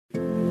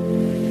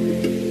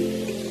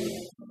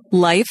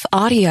Life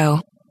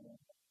Audio.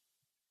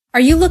 Are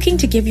you looking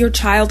to give your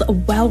child a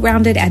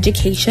well-rounded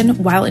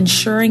education while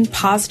ensuring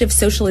positive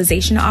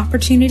socialization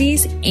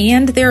opportunities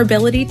and their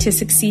ability to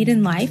succeed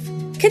in life?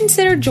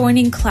 Consider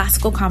joining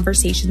Classical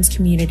Conversations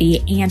community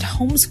and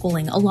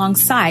homeschooling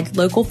alongside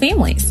local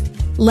families.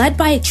 Led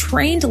by a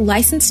trained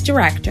licensed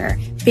director,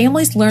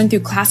 families learn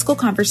through Classical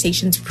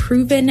Conversations'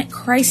 proven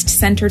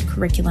Christ-centered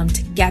curriculum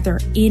together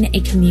in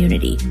a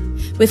community.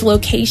 With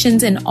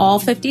locations in all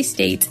 50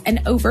 states and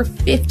over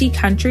 50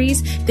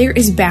 countries, there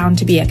is bound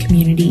to be a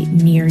community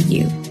near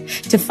you.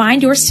 To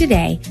find yours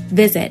today,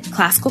 visit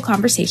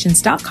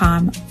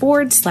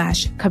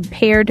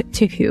classicalconversations.com/compared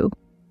to who.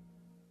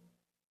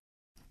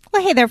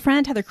 Well, hey there,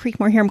 friend. Heather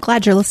Creekmore here. I'm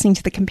glad you're listening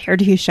to the Compared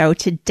to Who show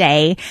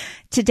today.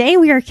 Today,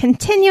 we are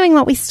continuing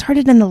what we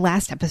started in the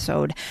last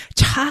episode,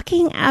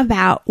 talking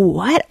about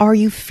what are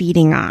you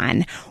feeding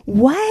on?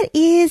 What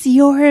is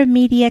your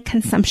media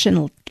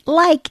consumption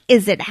like?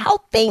 Is it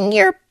helping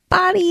your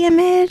body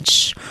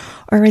image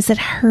or is it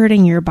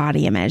hurting your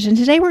body image? And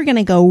today, we're going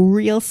to go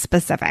real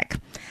specific.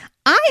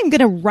 I'm going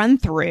to run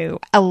through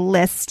a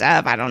list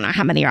of, I don't know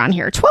how many are on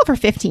here, 12 or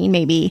 15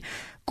 maybe,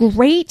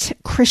 great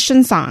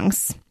Christian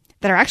songs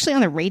that are actually on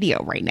the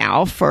radio right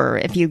now for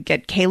if you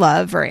get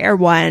K-Love or Air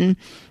One.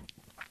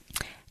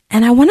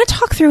 And I want to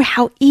talk through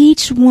how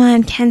each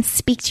one can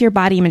speak to your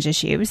body image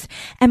issues.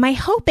 And my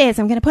hope is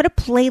I'm going to put a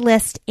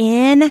playlist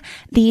in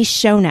these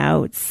show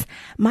notes.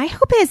 My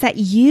hope is that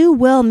you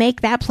will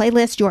make that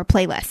playlist your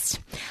playlist.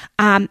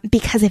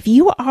 Because if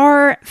you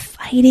are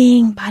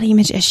fighting body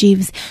image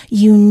issues,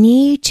 you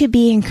need to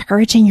be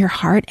encouraging your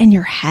heart and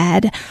your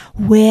head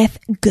with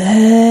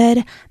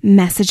good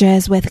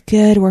messages, with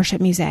good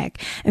worship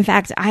music. In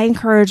fact, I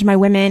encourage my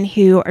women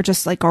who are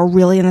just are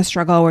really in the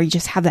struggle where you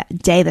just have that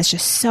day that's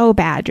just so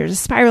bad. You're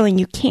just spiraling.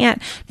 You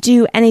can't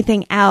do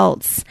anything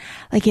else.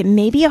 It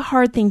may be a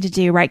hard thing to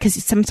do, right?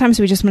 Because sometimes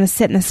we just want to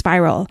sit in the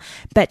spiral,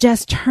 but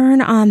just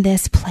turn on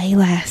this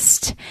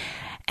playlist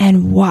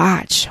and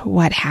watch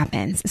what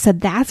happens. So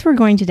that's where we're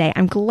going today.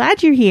 I'm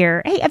glad you're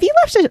here. Hey, have you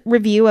left a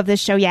review of this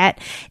show yet?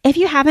 If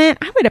you haven't,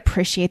 I would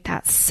appreciate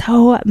that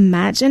so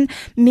much. And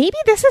maybe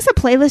this is a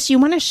playlist you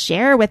want to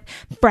share with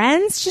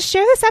friends. Just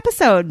share this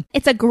episode.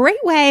 It's a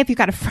great way if you've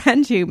got a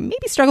friend who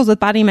maybe struggles with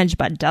body image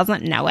but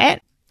doesn't know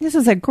it. This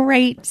is a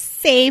great,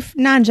 safe,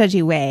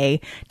 non-judgy way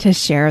to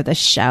share the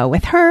show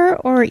with her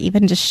or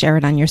even just share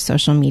it on your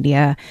social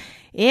media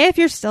if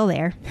you're still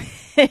there.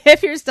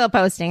 If you're still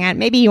posting it,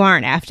 maybe you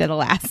aren't after the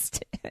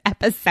last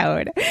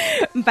episode.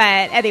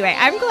 But anyway,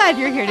 I'm glad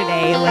you're here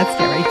today. Let's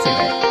get right to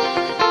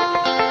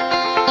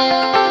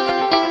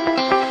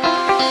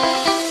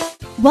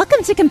it.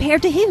 Welcome to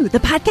Compared to Who, the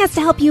podcast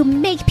to help you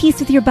make peace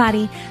with your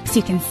body so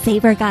you can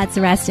savor God's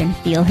rest and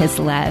feel His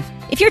love.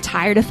 If you're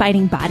tired of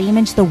fighting body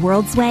image the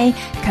world's way,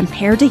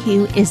 Compared to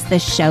Who is the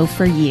show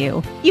for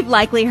you. You've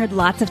likely heard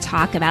lots of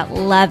talk about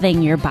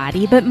loving your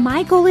body, but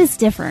my goal is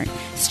different.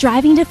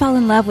 Striving to fall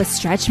in love with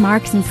stretch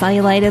marks and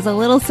cellulite is a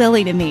little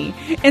silly to me.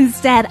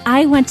 Instead,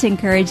 I want to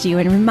encourage you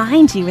and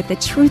remind you with the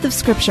truth of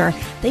Scripture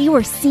that you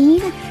are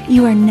seen,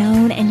 you are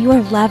known, and you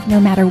are loved no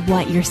matter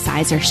what your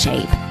size or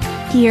shape.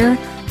 Here,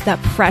 the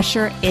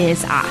pressure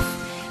is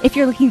off. If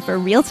you're looking for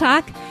real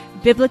talk,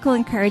 biblical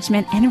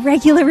encouragement, and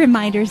regular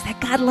reminders that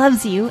God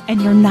loves you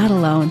and you're not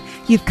alone,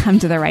 you've come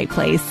to the right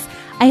place.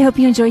 I hope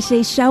you enjoy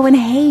today's show, and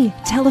hey,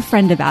 tell a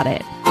friend about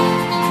it.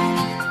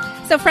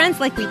 So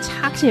friends, like we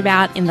talked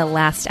about in the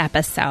last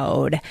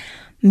episode,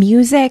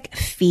 music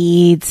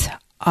feeds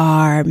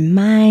our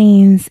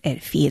minds,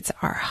 it feeds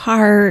our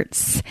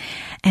hearts.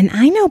 And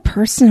I know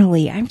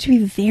personally, I have to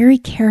be very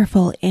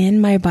careful in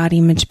my body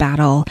image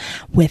battle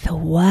with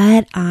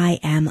what I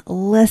am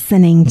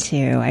listening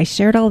to. I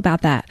shared all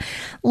about that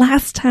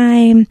last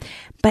time.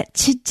 But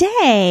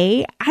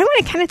today, I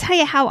want to kind of tell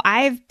you how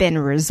I've been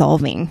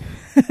resolving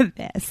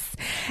this.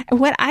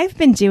 What I've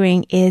been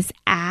doing is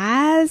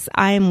as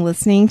I'm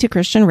listening to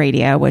Christian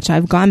radio, which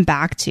I've gone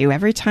back to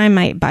every time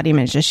my body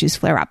image issues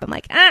flare up, I'm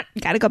like,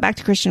 got to go back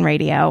to Christian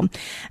radio.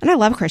 And I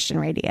love Christian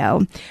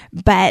radio.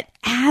 But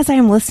as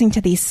I'm listening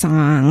to these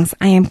songs,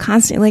 I am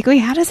constantly like, wait,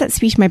 how does that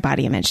speak to my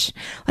body image?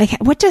 How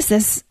does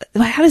this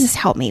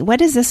help me? What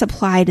does this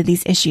apply to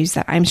these issues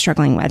that I'm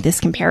struggling with, this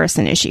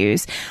comparison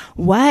issues?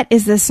 What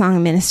is this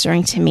song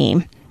ministering to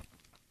me?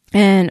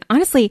 And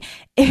honestly,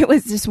 it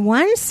was this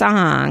one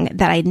song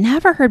that I'd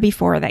never heard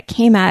before that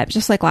came up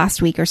just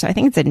last week or so. I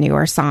think it's a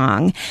newer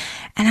song.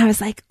 And I was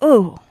like,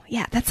 oh,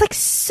 yeah, that's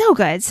so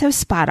good, so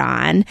spot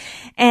on.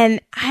 And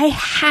I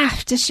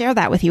have to share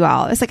that with you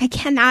all. It's I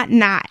cannot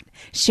not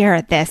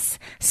share this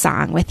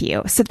song with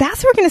you. So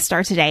that's where we're going to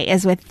start today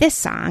is with this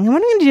song. And what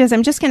I'm going to do is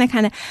I'm just going to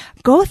kind of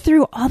go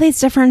through all these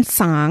different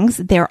songs.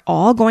 They're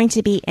all going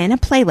to be in a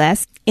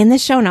playlist in the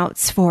show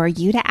notes for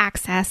you to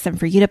access and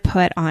for you to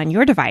put on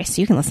your device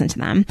so you can listen to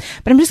them.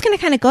 But I'm just going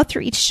to kind of go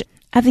through each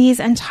of these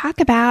and talk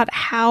about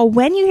how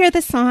when you hear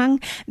this song,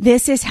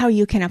 this is how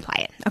you can apply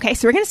it. Okay,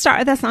 so we're going to start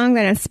with a song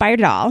that inspired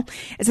it all.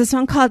 It's a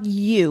song called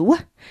You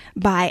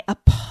by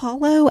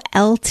Apollo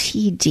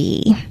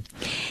Ltd.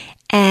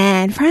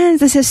 And friends,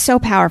 this is so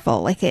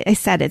powerful. Like I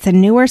said, it's a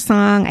newer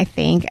song. I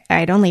think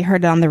I'd only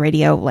heard it on the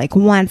radio like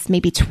once,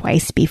 maybe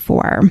twice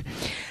before.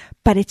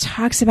 But it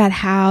talks about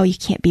how you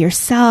can't be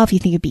yourself. You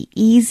think it'd be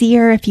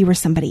easier if you were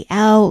somebody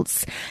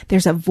else.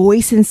 There's a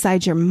voice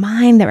inside your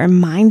mind that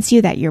reminds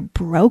you that you're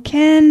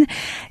broken.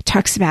 It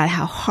talks about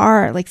how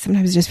hard, like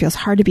sometimes it just feels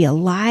hard to be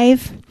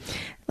alive.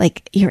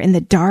 Like you're in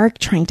the dark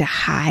trying to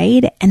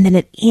hide. And then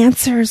it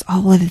answers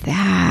all of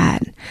that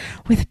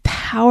with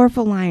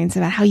powerful lines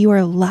about how you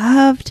are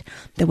loved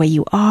the way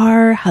you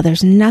are, how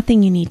there's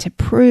nothing you need to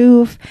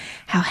prove,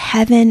 how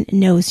heaven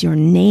knows your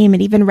name. It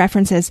even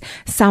references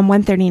Psalm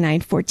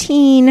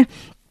 139:14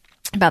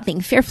 about being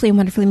fearfully and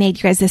wonderfully made.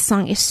 You guys, this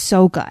song is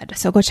so good.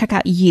 So go check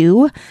out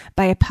You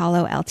by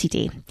Apollo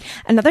LTD.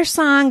 Another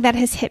song that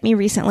has hit me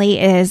recently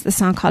is the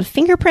song called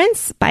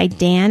Fingerprints by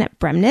Dan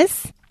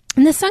Bremnes.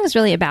 And this song is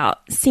really about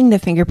seeing the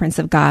fingerprints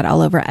of God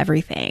all over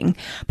everything.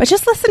 But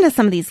just listen to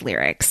some of these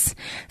lyrics.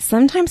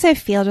 Sometimes I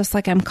feel just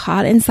like I'm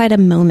caught inside a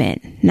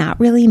moment,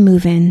 not really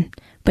moving,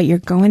 but you're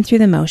going through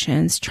the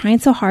motions, trying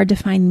so hard to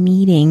find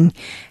meaning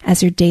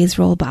as your days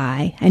roll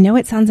by. I know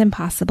it sounds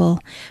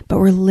impossible, but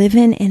we're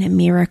living in a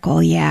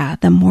miracle. Yeah,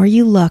 the more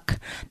you look,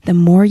 the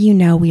more you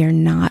know we are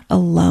not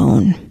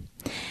alone.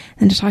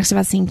 And it talks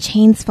about seeing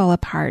chains fall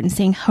apart and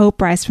seeing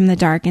hope rise from the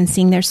dark and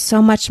seeing there's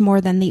so much more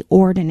than the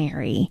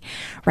ordinary,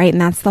 right? And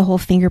that's the whole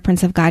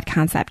fingerprints of God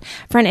concept.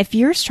 Friend, if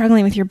you're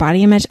struggling with your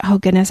body image, oh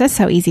goodness, it's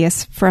so easy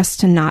for us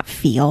to not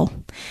feel.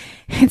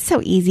 It's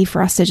so easy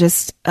for us to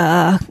just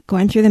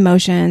going through the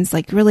motions.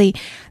 Like really,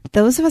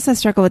 those of us that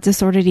struggle with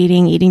disordered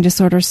eating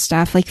disorder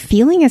stuff, like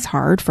feeling is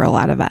hard for a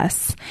lot of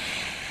us.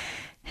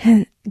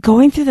 And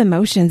going through the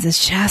motions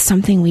is just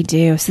something we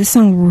do. So this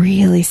song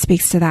really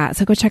speaks to that.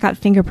 So go check out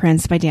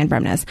Fingerprints by Dan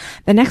Bremnes.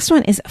 The next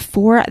one is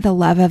For the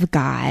Love of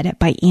God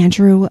by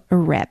Andrew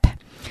Ripp.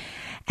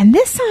 And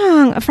this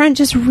song, friend,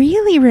 just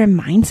really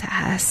reminds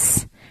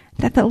us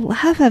that the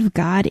love of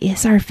God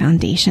is our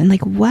foundation.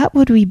 Like, what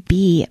would we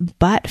be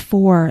but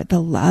for the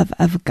love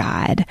of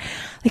God?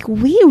 Like,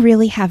 we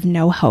really have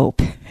no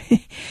hope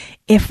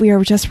if we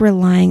are just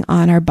relying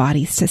on our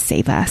bodies to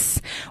save us.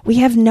 We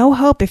have no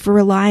hope if we're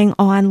relying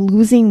on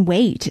losing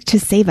weight to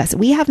save us.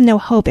 We have no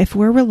hope if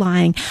we're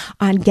relying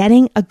on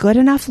getting a good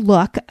enough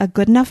look, a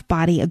good enough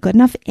body, a good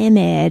enough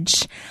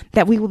image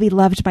that we will be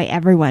loved by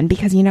everyone.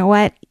 Because you know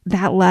what?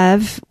 That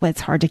love, well, it's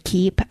hard to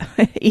keep,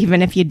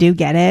 even if you do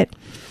get it.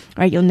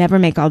 Right? You'll never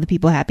make all the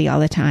people happy all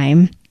the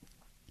time.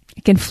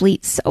 It can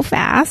fleet so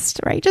fast,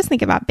 right? Just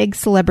think about big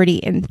celebrity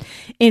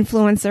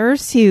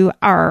influencers who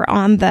are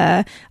on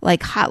the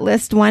like hot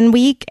list one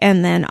week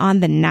and then on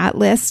the not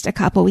list a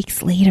couple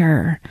weeks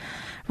later,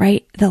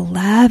 right? The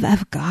love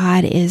of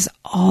God is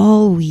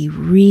all we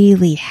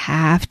really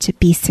have to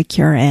be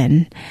secure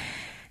in.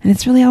 And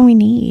it's really all we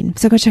need.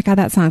 So go check out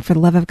that song For the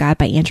Love of God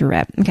by Andrew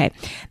Ripp. Okay.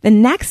 The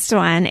next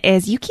one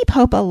is You Keep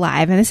Hope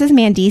Alive. And this is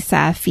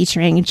Mandisa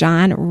featuring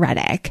John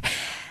Reddick.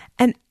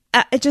 And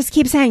it just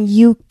keeps saying,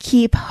 you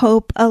keep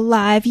hope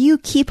alive. You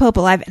keep hope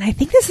alive. And I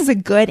think this is a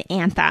good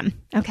anthem.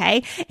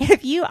 Okay.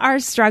 If you are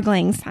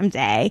struggling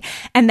someday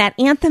and that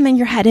anthem in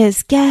your head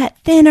is get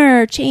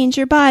thinner, change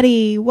your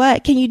body.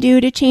 What can you do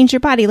to change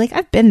your body? Like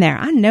I've been there.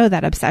 I know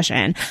that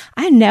obsession.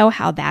 I know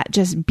how that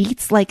just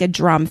beats like a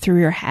drum through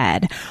your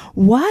head.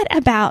 What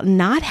about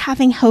not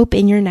having hope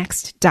in your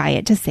next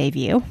diet to save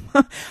you?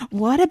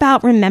 What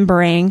about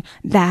remembering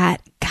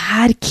that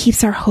God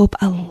keeps our hope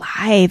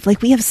alive?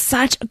 Like we have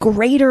such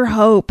greater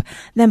hope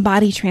than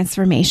body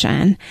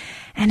transformation.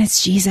 And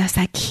it's Jesus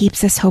that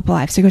keeps this hope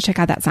alive. So go check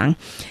out that song.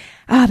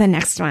 Oh, the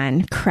next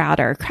one,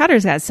 Crowder.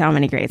 Crowder's got so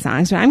many great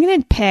songs, but I'm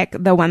going to pick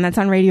the one that's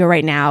on radio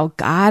right now.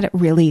 God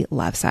Really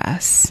Loves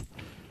Us.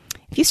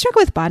 If you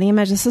struggle with body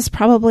image, this is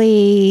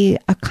probably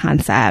a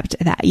concept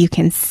that you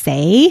can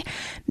say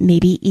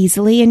maybe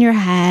easily in your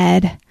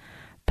head,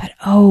 but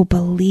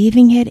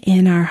believing it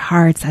in our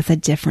hearts, that's a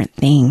different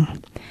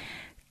thing.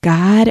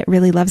 God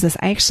really loves us.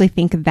 I actually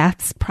think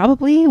that's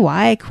probably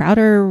why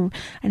Crowder,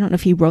 I don't know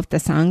if he wrote the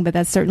song, but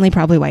that's certainly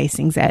probably why he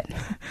sings it.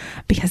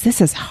 Because this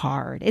is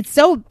hard. It's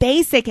so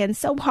basic and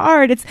so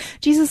hard. It's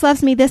Jesus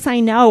loves me, this I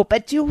know.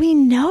 But do we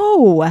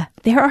know?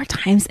 There are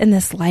times in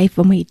this life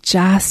when we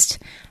just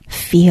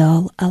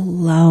feel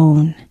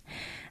alone.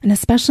 And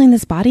especially in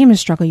this body image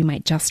struggle, you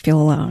might just feel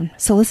alone.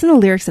 So listen to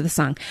the lyrics of the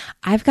song.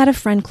 I've got a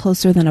friend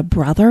closer than a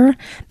brother.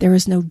 There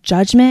is no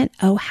judgment.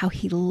 Oh, how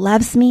he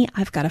loves me.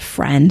 I've got a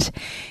friend.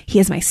 He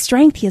is my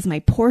strength. He is my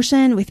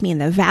portion, with me in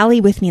the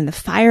valley, with me in the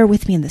fire,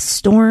 with me in the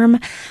storm.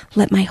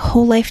 Let my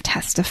whole life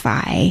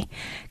testify.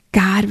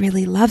 God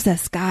really loves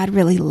us. God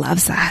really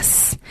loves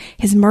us.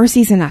 His mercy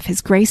is enough.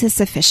 His grace is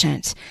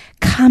sufficient.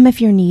 Come if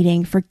you're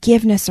needing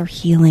forgiveness or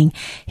healing.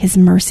 His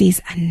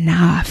mercy's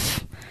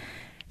enough.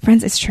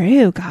 Friends, it's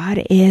true.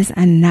 God is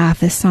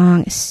enough. This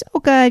song is so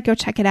good. Go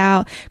check it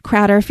out.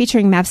 Crowder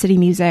featuring Map City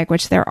Music,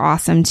 which they're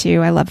awesome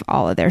too. I love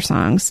all of their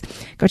songs.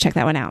 Go check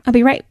that one out. I'll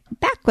be right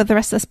back with the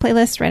rest of this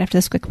playlist right after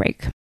this quick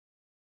break.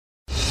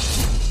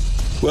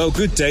 Well,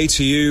 good day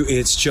to you.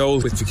 It's Joel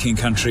with For King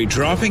Country,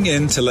 dropping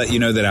in to let you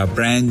know that our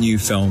brand new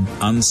film,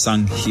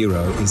 Unsung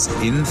Hero, is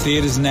in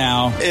theaters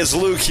now. It's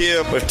Luke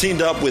here. We've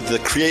teamed up with the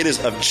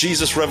creators of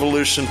Jesus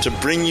Revolution to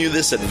bring you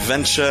this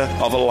adventure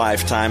of a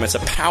lifetime. It's a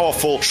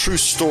powerful, true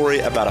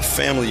story about a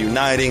family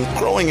uniting,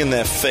 growing in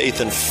their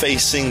faith, and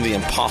facing the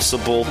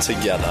impossible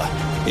together.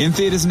 In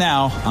theaters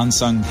now,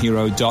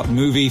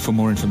 unsunghero.movie for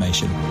more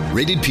information.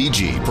 Rated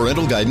PG.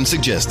 Parental guidance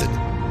suggested.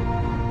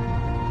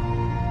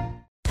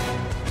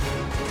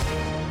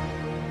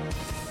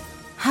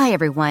 Hi,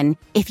 everyone.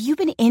 If you've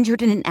been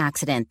injured in an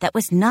accident that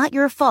was not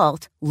your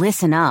fault,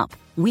 listen up.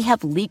 We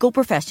have legal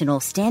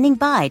professionals standing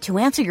by to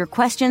answer your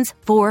questions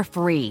for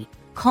free.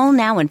 Call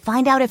now and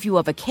find out if you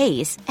have a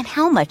case and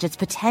how much it's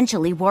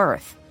potentially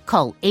worth.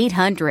 Call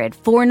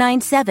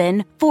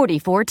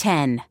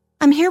 800-497-4410.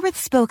 I'm here with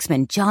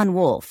spokesman John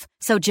Wolf.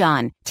 So,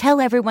 John, tell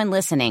everyone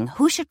listening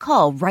who should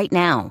call right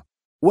now.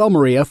 Well,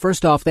 Maria,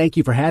 first off, thank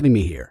you for having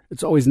me here.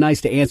 It's always nice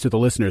to answer the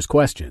listeners'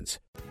 questions.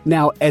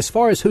 Now, as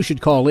far as who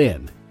should call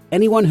in,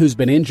 anyone who's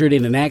been injured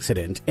in an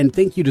accident and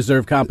think you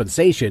deserve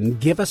compensation,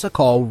 give us a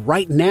call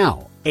right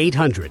now.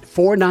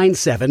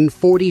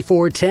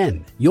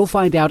 800-497-4410. You'll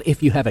find out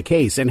if you have a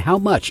case and how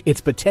much it's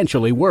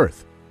potentially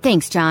worth.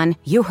 Thanks, John.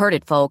 You heard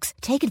it, folks.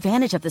 Take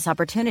advantage of this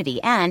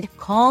opportunity and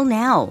call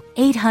now.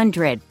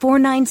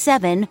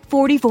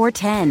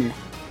 800-497-4410.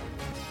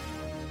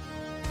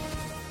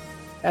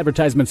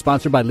 Advertisement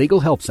sponsored by Legal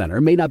Help Center.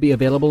 May not be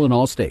available in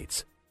all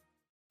states.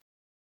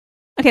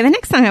 Okay, the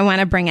next song I want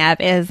to bring up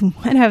is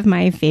one of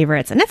my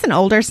favorites, and it's an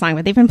older song,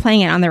 but they've been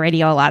playing it on the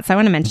radio a lot, so I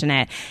want to mention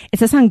it.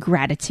 It's the song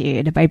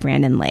Gratitude by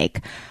Brandon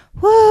Lake.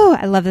 Whoa,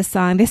 I love this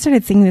song. They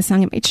started singing this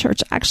song at my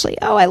church, actually.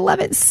 Oh, I love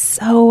it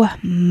so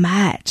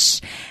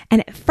much. And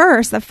at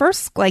first, the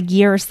first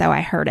year or so I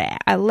heard it,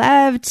 I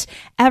loved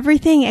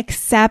everything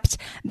except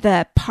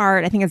the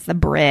part, I think it's the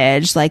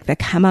bridge, like the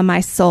come on my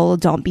soul,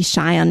 don't be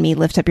shy on me,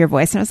 lift up your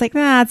voice. And I was like,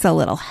 that's a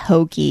little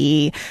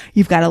hokey.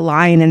 You've got a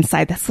line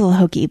inside that's a little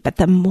hokey. But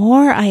the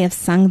more I have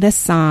sung this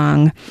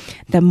song,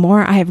 the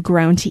more I have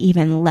grown to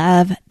even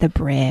love the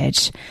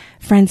bridge.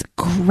 Friends,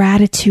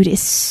 gratitude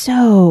is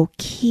so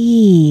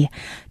key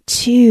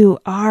to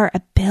our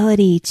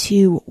ability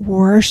to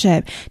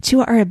worship,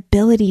 to our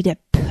ability to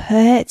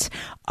put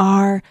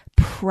our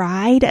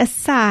pride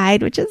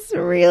aside, which is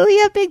really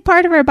a big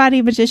part of our body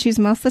image issues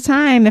most of the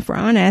time, if we're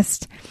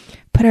honest.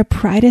 Put our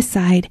pride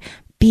aside,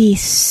 be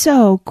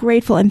so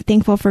grateful and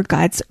thankful for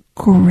God's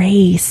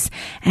grace,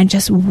 and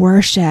just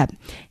worship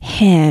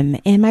Him.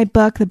 In my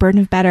book, The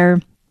Burden of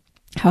Better,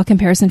 How a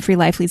Comparison-Free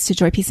Life Leads to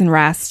Joy, Peace, and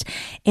Rest.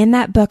 In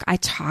that book, I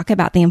talk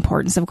about the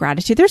importance of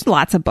gratitude. There's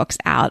lots of books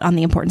out on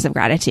the importance of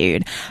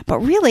gratitude, but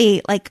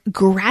really,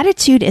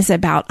 gratitude is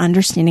about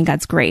understanding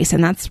God's grace,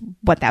 and that's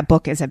what that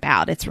book is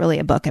about. It's really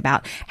a book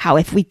about how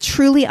if we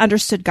truly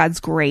understood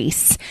God's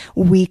grace,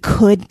 we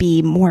could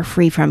be more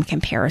free from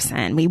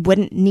comparison. We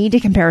wouldn't need to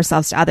compare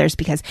ourselves to others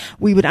because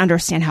we would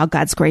understand how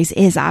God's grace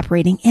is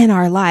operating in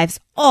our lives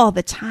all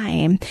the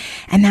time.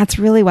 And that's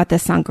really what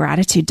this song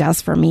Gratitude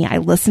does for me. I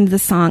listen to the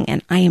song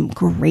and I am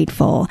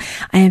grateful.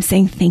 I am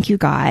saying, thank you,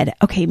 God.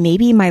 Okay,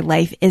 maybe my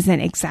life isn't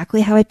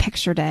exactly how I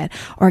pictured it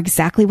or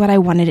exactly what I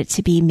wanted it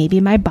to be. Maybe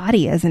my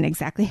body isn't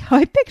exactly how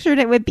I pictured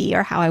it would be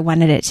or how I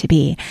wanted it to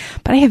be.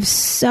 But I have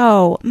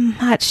so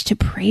much to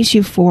praise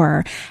you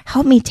for.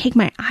 Help me take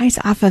my eyes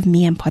off of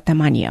me and put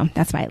them on you.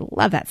 That's why I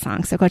love that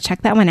song. So go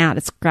check that one out.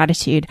 It's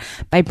Gratitude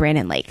by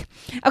Brandon Lake.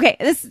 Okay,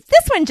 this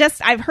one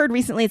I've heard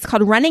recently. It's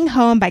called Running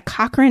Home by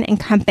Cochran and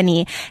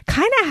Company.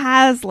 Kind of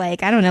has an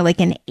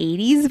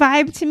 80s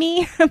vibe to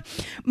me.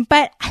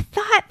 But I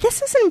thought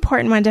this is an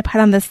important one to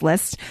put on this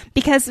list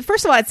because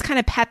first of all, it's kind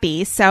of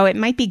peppy. So it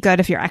might be good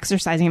if you're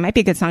exercising. It might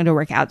be a good song to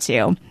work out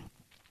to.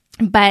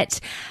 But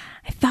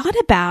I thought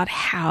about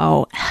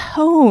how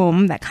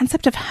home, that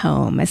concept of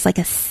home, is like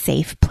a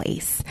safe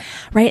place,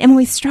 right? And when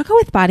we struggle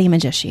with body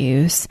image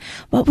issues,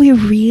 what we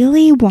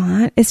really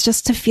want is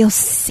just to feel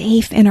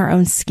safe in our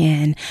own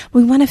skin.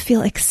 We want to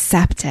feel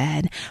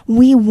accepted.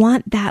 We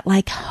want that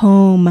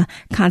home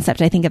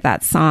concept. I think of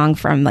that song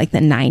from the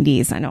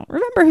 90s. I don't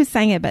remember who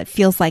sang it, but it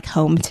feels like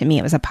home to me.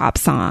 It was a pop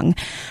song,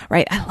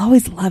 right? I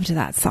always loved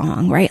that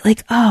song, right?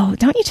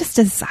 Don't you just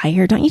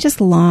desire, don't you just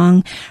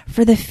long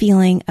for the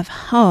feeling of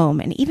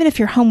home? And even if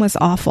your home was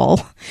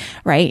awful,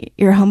 right?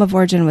 Your home of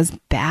origin was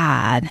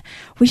bad.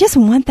 We just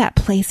want that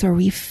place where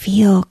we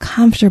feel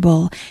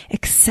comfortable,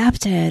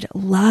 accepted,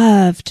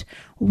 loved,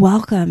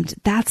 welcomed.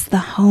 That's the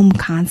home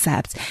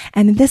concept.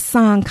 And this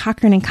song,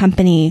 Cochran and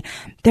Company,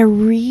 they're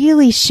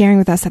really sharing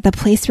with us that the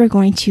place we're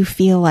going to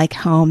feel like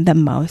home the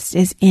most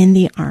is in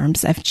the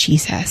arms of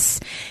Jesus.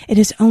 It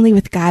is only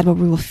with God where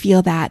we will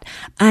feel that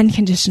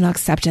unconditional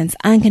acceptance,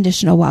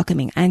 unconditional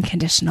welcoming,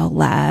 unconditional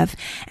love.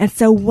 And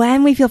so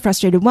when we feel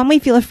frustrated, when we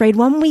feel afraid,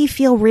 when we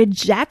feel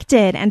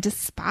rejected and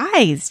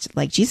despised,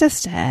 like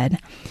Jesus did,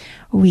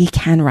 we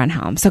can run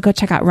home. So go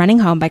check out Running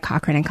Home by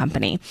Cochran and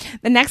Company.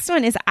 The next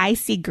one is I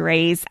See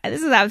Grace.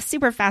 This is a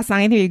super fast song.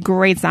 I think it's a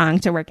great song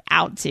to work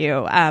out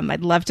to.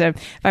 I'd love to,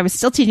 if I was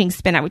still teaching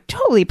spin, I would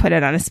totally put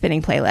it on a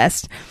spinning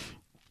playlist.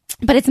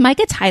 But it's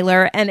Micah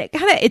Tyler, and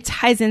it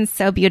ties in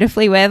so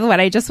beautifully with what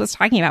I just was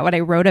talking about, what I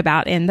wrote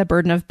about in The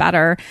Burden of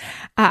Better.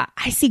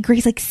 I see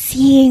grace, like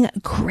seeing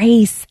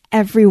grace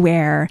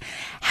everywhere,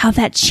 how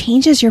that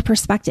changes your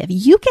perspective.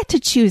 You get to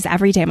choose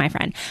every day, my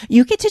friend.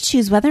 You get to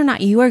choose whether or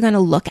not you are going to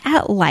look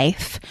at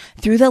life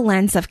through the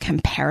lens of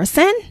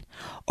comparison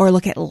or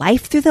look at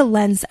life through the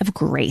lens of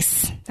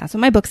grace. That's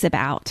what my book's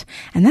about.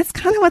 And that's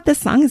kind of what this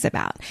song is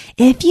about.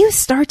 If you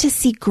start to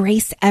see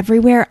grace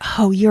everywhere,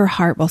 your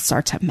heart will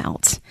start to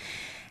melt.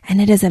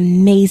 And it is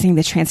amazing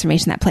the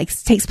transformation that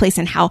takes place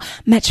and how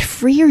much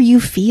freer you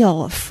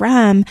feel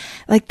from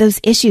like those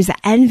issues, the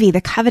envy,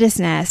 the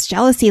covetousness,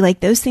 jealousy, like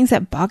those things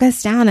that bog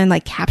us down and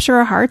like capture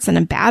our hearts in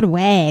a bad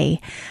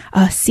way.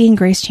 Seeing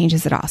grace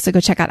changes it all. So go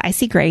check out I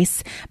See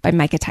Grace by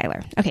Micah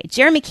Tyler. Okay,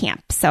 Jeremy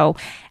Camp. So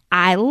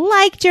I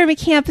like Jeremy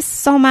Camp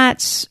so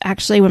much.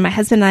 Actually, when my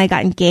husband and I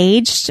got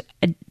engaged,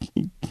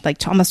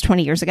 like almost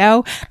 20 years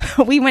ago,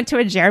 we went to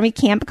a Jeremy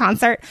Camp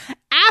concert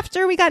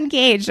after we got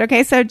engaged.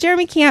 Okay, so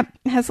Jeremy Camp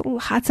has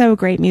lots of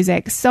great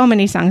music. So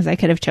many songs I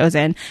could have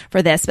chosen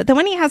for this. But the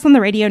one he has on the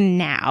radio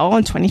now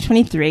in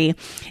 2023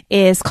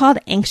 is called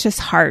Anxious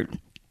Heart.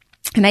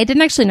 And I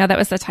didn't actually know that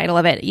was the title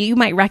of it. You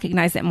might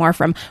recognize it more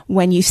from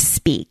When You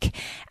Speak,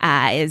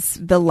 is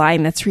the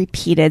line that's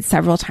repeated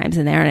several times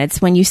in there. And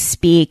it's when you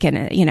speak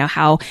and,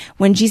 how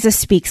when Jesus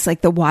speaks, like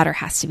the water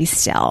has to be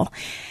still.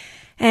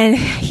 And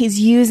he's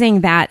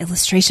using that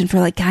illustration for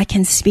like God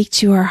can speak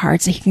to our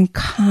hearts so he can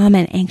calm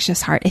an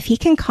anxious heart. If he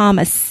can calm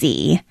a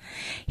sea,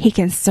 he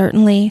can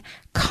certainly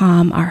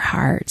calm our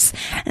hearts.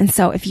 And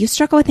so if you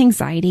struggle with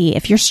anxiety,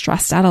 if you're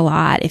stressed out a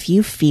lot, if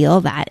you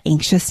feel that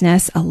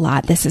anxiousness a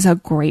lot, this is a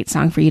great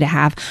song for you to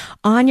have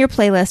on your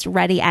playlist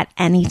ready at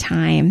any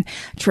time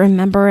to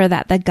remember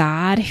that the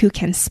God who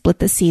can split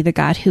the sea, the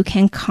God who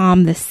can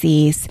calm the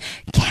seas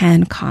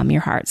can calm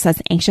your heart. So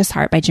that's Anxious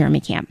Heart by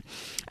Jeremy Camp.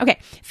 Okay,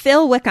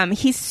 Phil Wickham,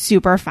 he's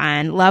super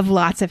fun. Love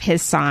lots of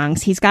his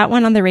songs. He's got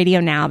one on the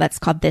radio now that's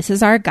called This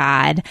Is Our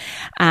God.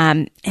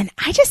 And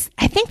I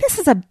think this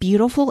is a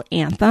beautiful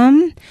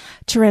anthem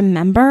to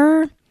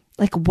remember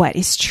like what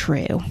is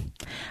true.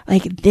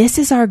 Like this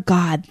is our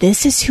God.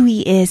 This is who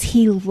he is.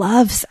 He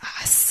loves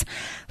us.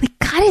 Like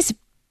God is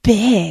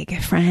big,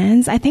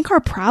 friends. I think our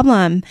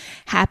problem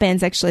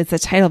happens, actually, it's the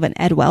title of an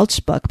Ed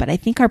Welch book, but I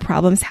think our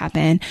problems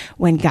happen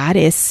when God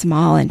is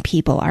small and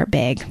people are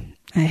big.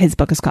 His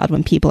book is called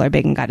When People Are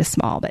Big and God is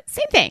Small, but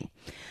same thing,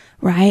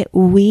 right?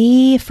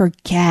 We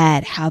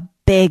forget how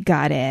big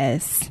God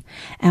is,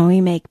 and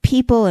we make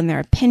people and their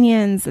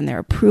opinions and their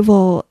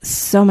approval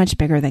so much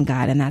bigger than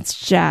God, and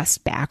that's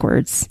just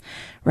backwards,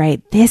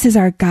 right? This is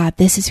our God.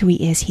 This is who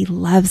he is. He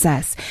loves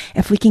us.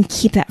 If we can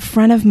keep that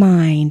front of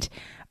mind,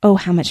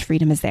 how much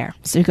freedom is there.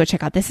 So go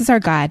check out This Is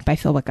Our God by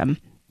Phil Wickham.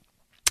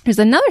 There's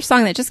another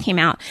song that just came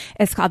out.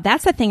 It's called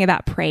That's the Thing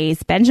About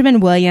Praise. Benjamin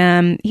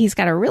Williams, he's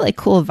got a really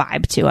cool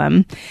vibe to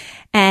him.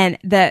 And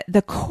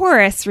the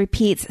chorus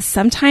repeats,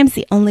 sometimes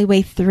the only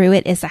way through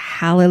it is a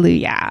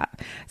hallelujah.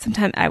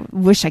 Sometimes I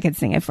wish I could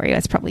sing it for you.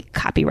 It's probably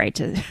copyright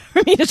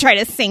for me to try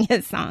to sing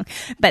his song.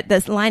 But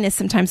this line is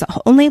sometimes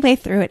the only way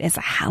through it is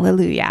a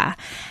hallelujah.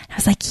 And I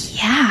was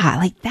like, yeah,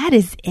 like that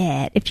is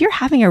it. If you're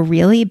having a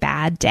really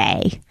bad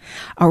day,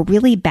 a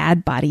really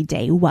bad body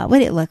day, what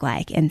would it look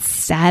like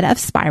instead of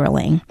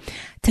spiraling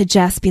to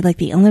just be like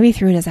the only way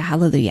through it is a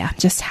hallelujah,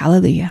 just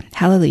hallelujah,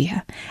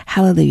 hallelujah,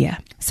 hallelujah.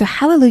 So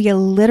hallelujah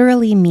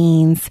literally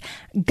means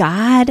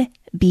God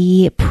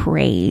be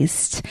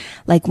praised.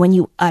 Like when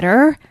you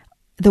utter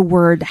the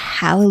word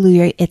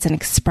hallelujah, it's an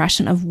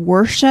expression of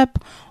worship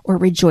or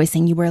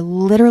rejoicing. You are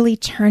literally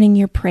turning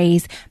your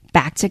praise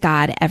back to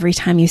God every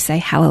time you say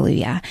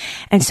hallelujah.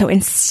 And so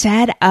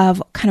instead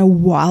of kind of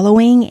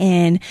wallowing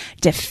in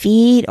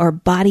defeat or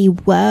body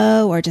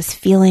woe or just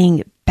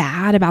feeling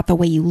bad about the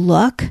way you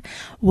look,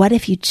 what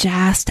if you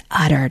just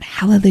uttered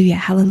hallelujah,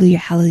 hallelujah,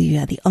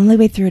 hallelujah? The only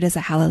way through it is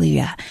a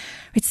hallelujah.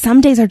 Right?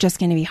 Some days are just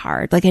going to be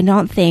hard. Like I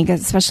don't think,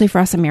 especially for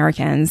us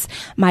Americans,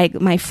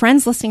 my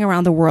friends listening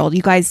around the world,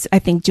 you guys, I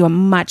think, do a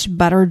much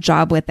better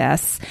job with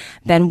this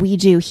than we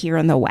do here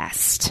in the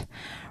West.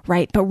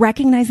 Right? But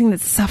recognizing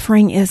that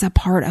suffering is a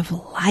part of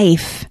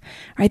life,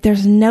 right?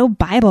 There's no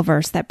Bible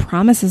verse that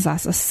promises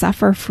us a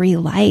suffer-free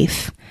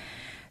life.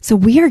 So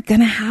we are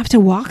going to have to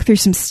walk through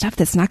some stuff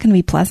that's not going to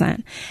be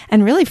pleasant.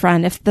 And really,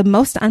 friend, if the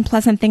most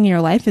unpleasant thing in your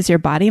life is your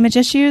body image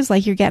issues,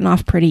 like you're getting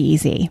off pretty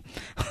easy.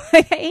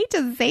 Like I hate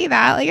to say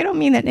that. Like I don't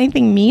mean that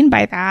anything mean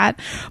by that,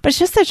 but it's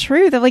just the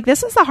truth that like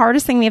this is the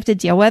hardest thing we have to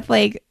deal with.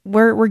 Like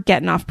we're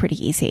getting off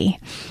pretty easy.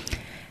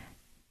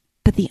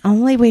 But the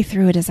only way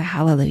through it is a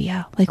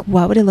hallelujah. Like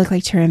what would it look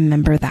like to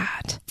remember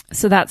that?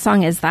 So that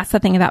song is That's the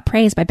Thing About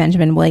Praise by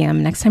Benjamin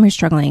Williams. Next time you're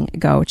struggling,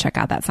 go check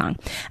out that song.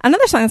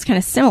 Another song that's kind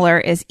of similar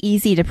is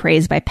Easy to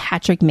Praise by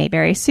Patrick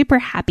Mayberry. Super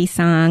happy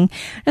song.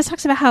 It just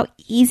talks about how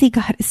easy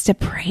God is to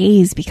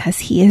praise because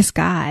he is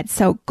God.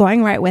 So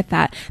going right with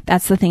that,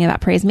 that's the thing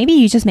about praise. Maybe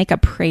you just make a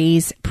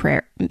praise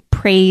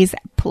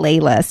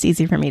playlist,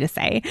 easy for me to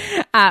say,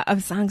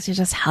 of songs to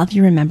just help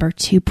you remember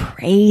to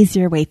praise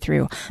your way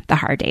through the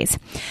hard days.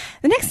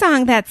 The next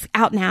song that's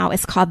out now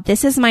is called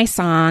This Is My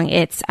Song.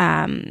 It's,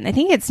 I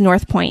think it's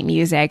North Point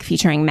Music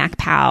featuring Mac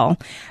Powell.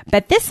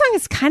 But this song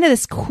is kind of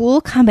this cool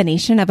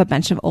combination of a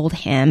bunch of old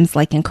hymns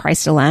like In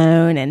Christ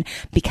Alone and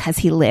Because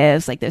He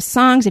Lives. Like those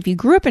songs, if you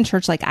grew up in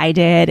church like I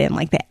did in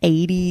like the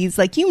 80s,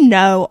 like you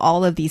know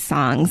all of these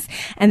songs.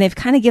 And they've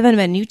kind of given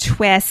them a new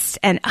twist.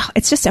 And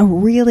it's just a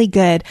really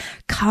good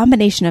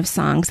combination of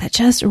songs that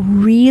just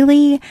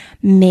really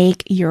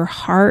make your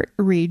heart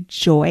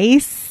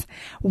rejoice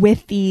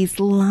with these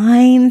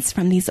lines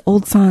from these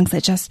old songs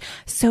that just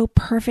so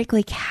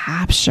perfectly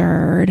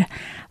captured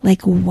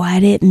like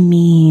what it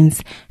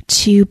means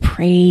to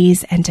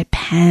praise and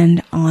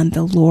depend on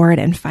the Lord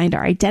and find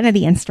our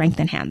identity and strength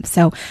in Him.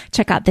 So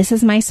check out This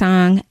Is My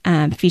Song,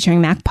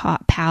 featuring Mac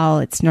Powell.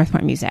 It's North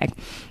Point Music.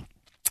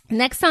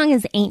 Next song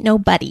is Ain't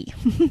Nobody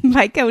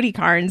by Cody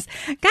Carnes.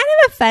 Kind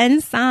of a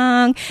fun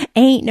song.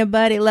 Ain't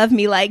nobody love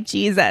me like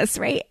Jesus,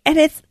 right? And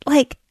it's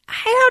like,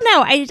 I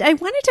don't know. I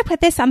wanted to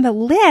put this on the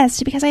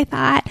list because I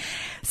thought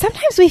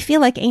sometimes we feel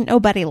like ain't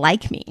nobody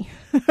like me,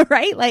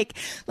 right? Like,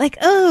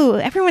 oh,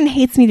 everyone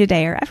hates me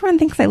today, or everyone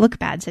thinks I look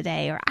bad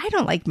today, or I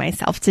don't like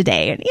myself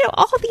today. And, you know,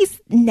 all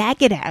these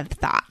negative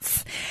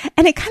thoughts.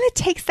 And it kind of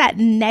takes that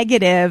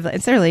negative,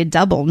 it's really a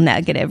double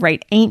negative,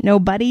 right? Ain't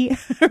nobody,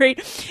 right?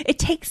 It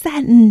takes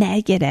that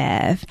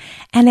negative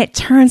and it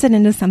turns it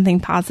into something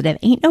positive.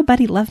 Ain't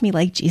nobody love me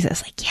like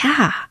Jesus. Like,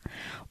 yeah.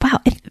 Wow.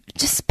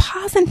 Just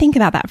pause and think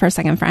about that for a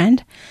second,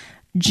 friend.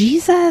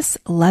 Jesus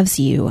loves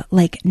you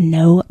like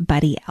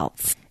nobody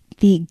else.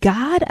 The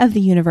God of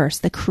the universe,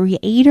 the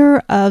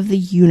creator of the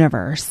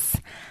universe,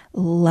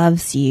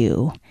 loves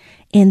you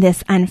in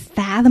this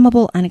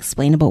unfathomable,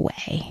 unexplainable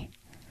way.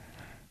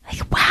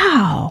 Like,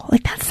 wow,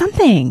 like that's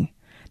something.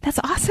 That's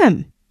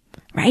awesome.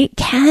 Right?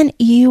 Can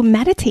you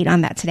meditate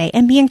on that today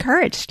and be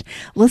encouraged?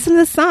 Listen to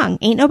the song,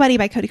 Ain't Nobody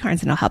by Cody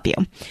Carnes, and it'll help you.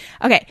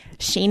 Okay,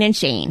 Shane and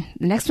Shane.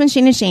 The next one,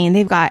 Shane and Shane,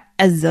 they've got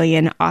a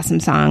zillion awesome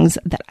songs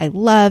that I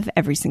love,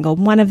 every single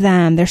one of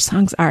them. Their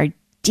songs are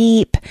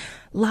deep,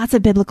 lots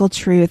of biblical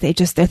truth. Their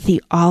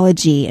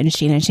theology in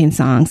Shane and Shane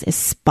songs is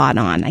spot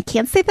on. I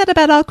can't say that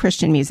about all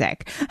Christian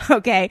music,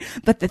 okay?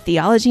 But the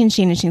theology in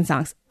Shane and Shane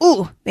songs,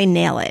 ooh, they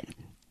nail it.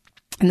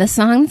 And the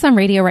song that's on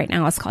radio right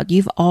now is called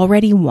You've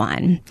Already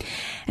Won.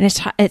 And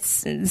it's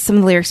some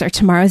of the lyrics are,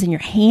 tomorrow's in your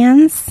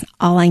hands.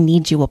 All I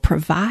need you will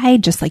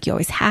provide, just like you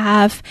always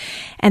have.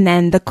 And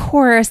then the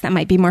chorus that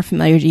might be more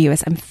familiar to you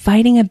is, I'm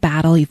fighting a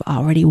battle you've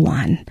already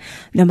won.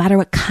 No matter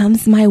what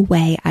comes my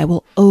way, I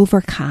will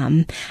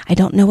overcome. I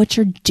don't know what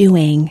you're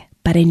doing,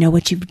 but I know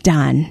what you've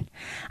done.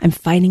 I'm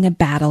fighting a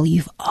battle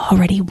you've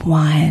already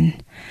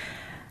won.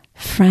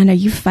 Friend, are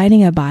you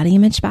fighting a body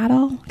image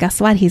battle? Guess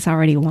what? He's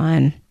already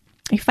won.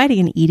 Are you fighting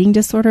an eating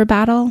disorder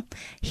battle?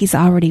 He's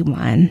already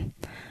won.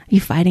 Are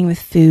you fighting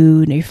with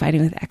food? Are you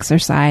fighting with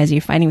exercise? Are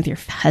you fighting with your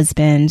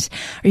husband?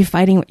 Are you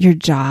fighting with your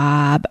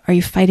job? Are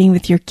you fighting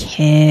with your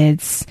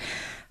kids?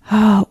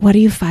 Oh, what are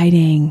you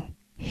fighting?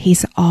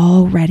 He's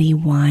already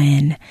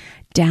won.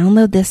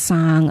 Download this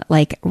song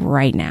like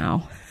right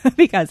now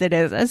because it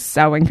is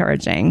so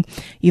encouraging.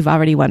 You've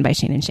Already Won by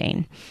Shane and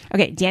Shane.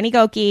 Okay, Danny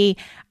Gokey,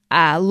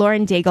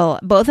 Lauren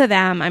Daigle, both of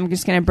them I'm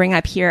just going to bring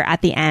up here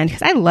at the end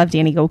because I love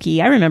Danny Gokey.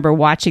 I remember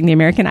watching the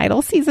American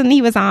Idol season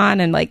he was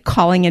on and like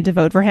calling in to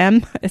vote for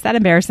him. Is that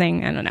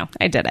embarrassing? I don't know.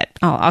 I did it.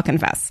 I'll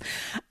confess.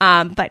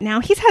 But now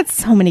he's had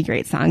so many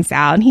great songs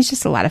out and he's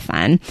just a lot of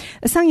fun.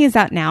 The song he's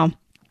out now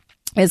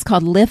is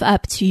called Live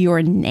Up to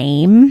Your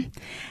Name.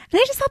 And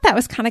I just thought that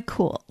was kind of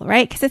cool,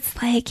 right? Because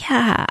it's like,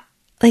 yeah,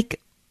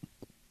 like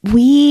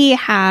we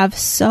have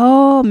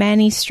so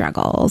many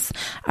struggles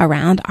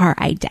around our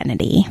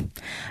identity,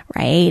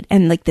 right?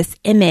 And like this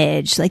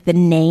image, like the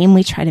name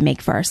we try to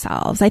make for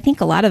ourselves. I think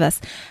a lot of us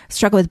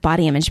struggle with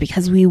body image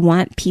because we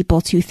want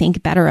people to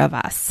think better of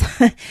us.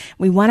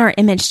 We want our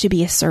image to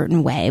be a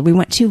certain way. We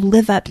want to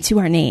live up to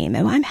our name.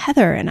 Oh, I'm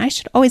Heather and I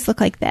should always look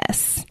like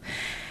this.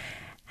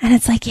 And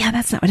it's like, yeah,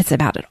 that's not what it's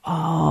about at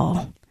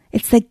all.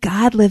 It's that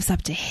God lives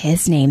up to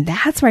his name.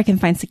 That's where I can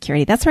find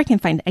security. That's where I can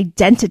find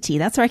identity.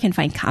 That's where I can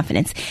find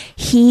confidence.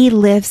 He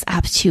lives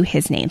up to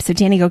his name. So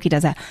Danny Gokey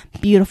does a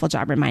beautiful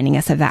job reminding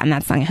us of that in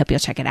that song. I hope you'll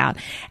check it out.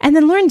 And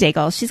then Lauren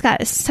Daigle, she's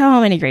got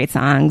so many great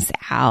songs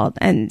out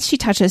and she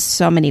touches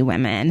so many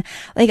women.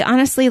 Like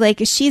honestly, like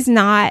she's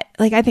not,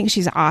 like I think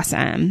she's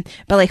awesome,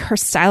 but like her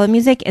style of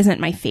music isn't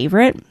my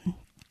favorite.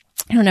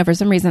 I don't know, for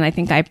some reason, I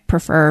think I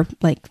prefer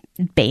like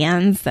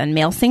bands than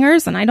male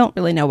singers, and I don't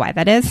really know why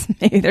that is.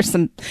 Maybe there's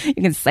some, you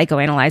can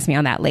psychoanalyze me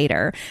on that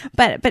later.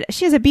 But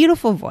she has a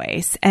beautiful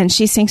voice, and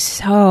she sings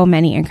so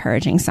many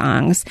encouraging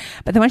songs.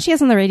 But the one she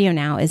has on the radio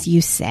now is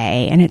You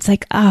Say, and it's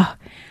like, oh,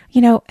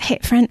 you know, hey,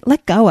 friend,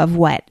 let go of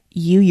what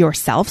you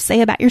yourself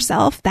say about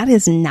yourself. That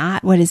is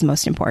not what is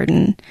most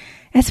important.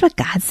 That's what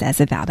God says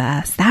about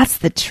us. That's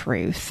the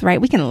truth, right?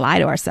 We can lie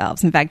to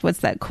ourselves. In fact, what's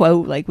that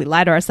quote? Like, we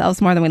lie to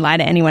ourselves more than we lie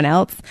to anyone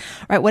else,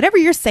 right? Whatever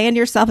you're saying to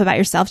yourself about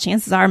yourself,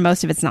 chances are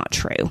most of it's not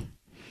true.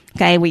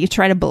 Okay, we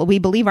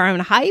believe our own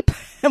hype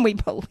and we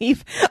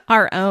believe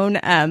our own,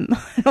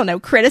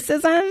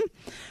 criticism.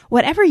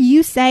 Whatever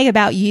you say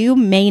about you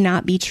may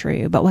not be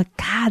true, but what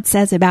God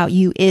says about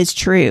you is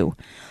true.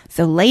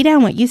 So lay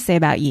down what you say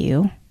about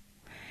you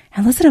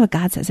and listen to what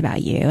God says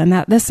about you. And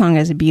this song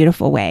is a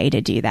beautiful way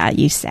to do that,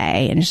 you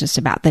say. And it's just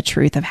about the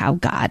truth of how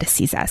God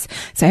sees us.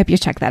 So I hope you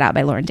check that out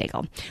by Lauren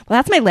Daigle. Well,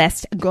 that's my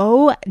list.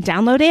 Go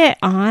download it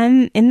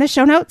in the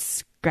show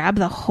notes. Grab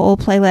the whole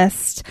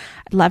playlist.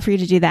 I'd love for you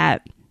to do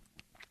that.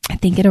 I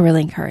think it'll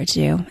really encourage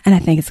you. And I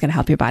think it's going to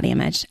help your body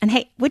image. And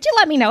hey, would you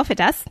let me know if it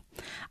does?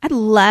 I'd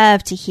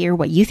love to hear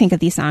what you think of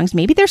these songs.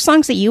 Maybe there's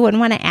songs that you would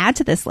want to add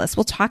to this list.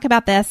 We'll talk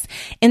about this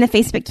in the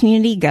Facebook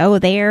community. Go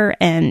there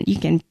and you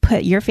can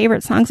put your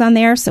favorite songs on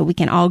there so we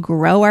can all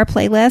grow our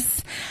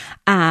playlists.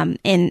 I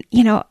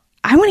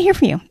want to hear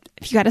from you.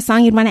 If you got a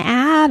song you'd want to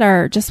add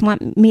or just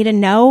want me to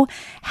know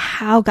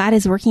how God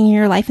is working in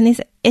your life in these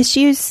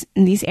issues,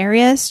 in these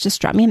areas, just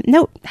drop me a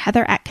note,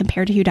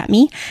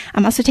 Heather@comparedtowho.me.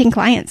 I'm also taking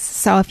clients.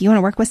 So if you want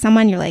to work with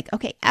someone, you're like,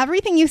 okay,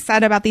 everything you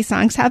said about these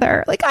songs,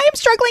 Heather, like I am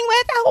struggling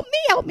with,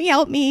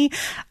 help me.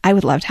 I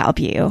would love to help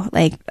you.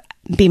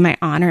 Be my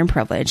honor and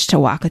privilege to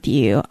walk with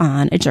you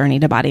on a journey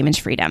to body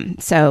image freedom.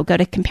 So go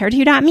to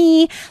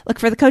comparedtowho.me, look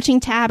for the coaching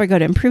tab, or go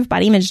to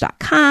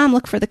improvedbodyimage.com,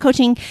 look for the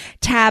coaching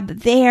tab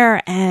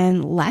there,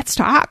 and let's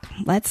talk.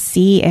 Let's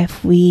see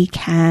if we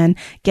can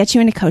get you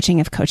into coaching,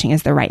 if coaching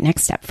is the right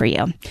next step for you.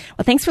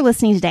 Well, thanks for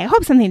listening today. I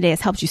hope something today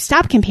has helped you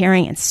stop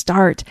comparing and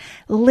start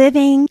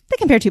living. The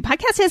Compared To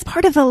podcast is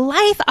part of the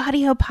Life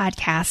Audio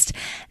Podcast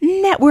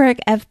network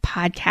of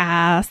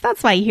podcasts.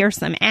 That's why you hear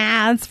some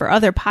ads for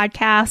other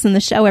podcasts in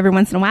the show every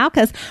once in a while,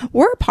 because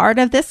we're part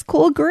of this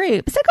cool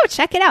group. So go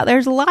check it out.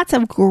 There's lots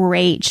of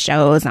great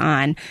shows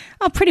on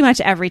pretty much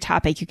every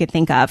topic you could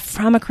think of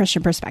from a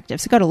Christian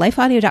perspective. So go to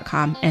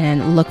lifeaudio.com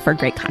and look for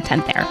great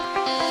content there.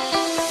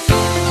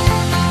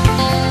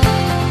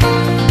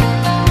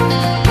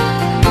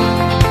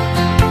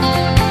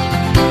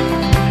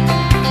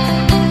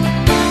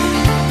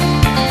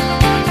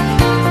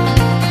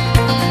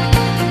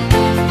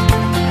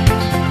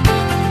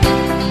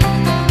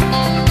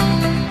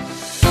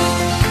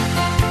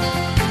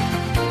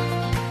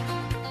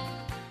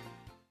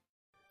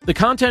 The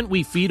content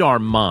we feed our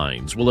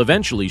minds will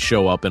eventually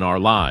show up in our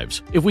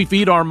lives. If we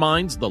feed our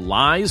minds the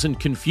lies and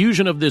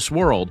confusion of this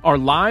world, our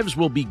lives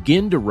will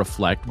begin to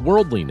reflect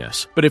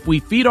worldliness. But if we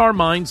feed our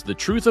minds the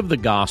truth of the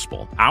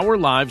gospel, our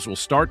lives will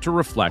start to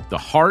reflect the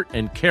heart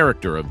and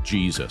character of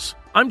Jesus.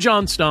 I'm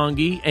John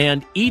Stange,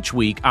 and each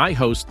week I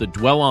host the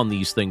Dwell on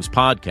These Things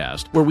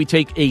podcast, where we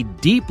take a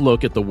deep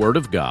look at the Word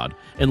of God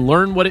and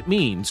learn what it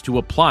means to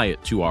apply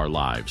it to our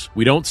lives.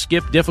 We don't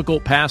skip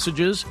difficult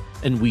passages,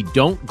 and we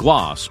don't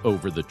gloss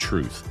over the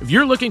truth. If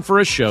you're looking for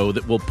a show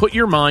that will put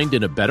your mind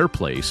in a better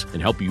place and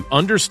help you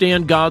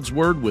understand God's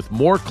Word with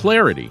more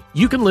clarity,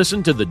 you can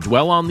listen to the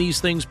Dwell on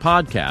These Things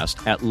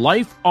podcast at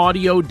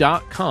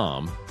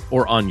lifeaudio.com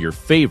or on your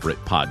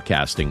favorite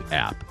podcasting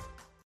app.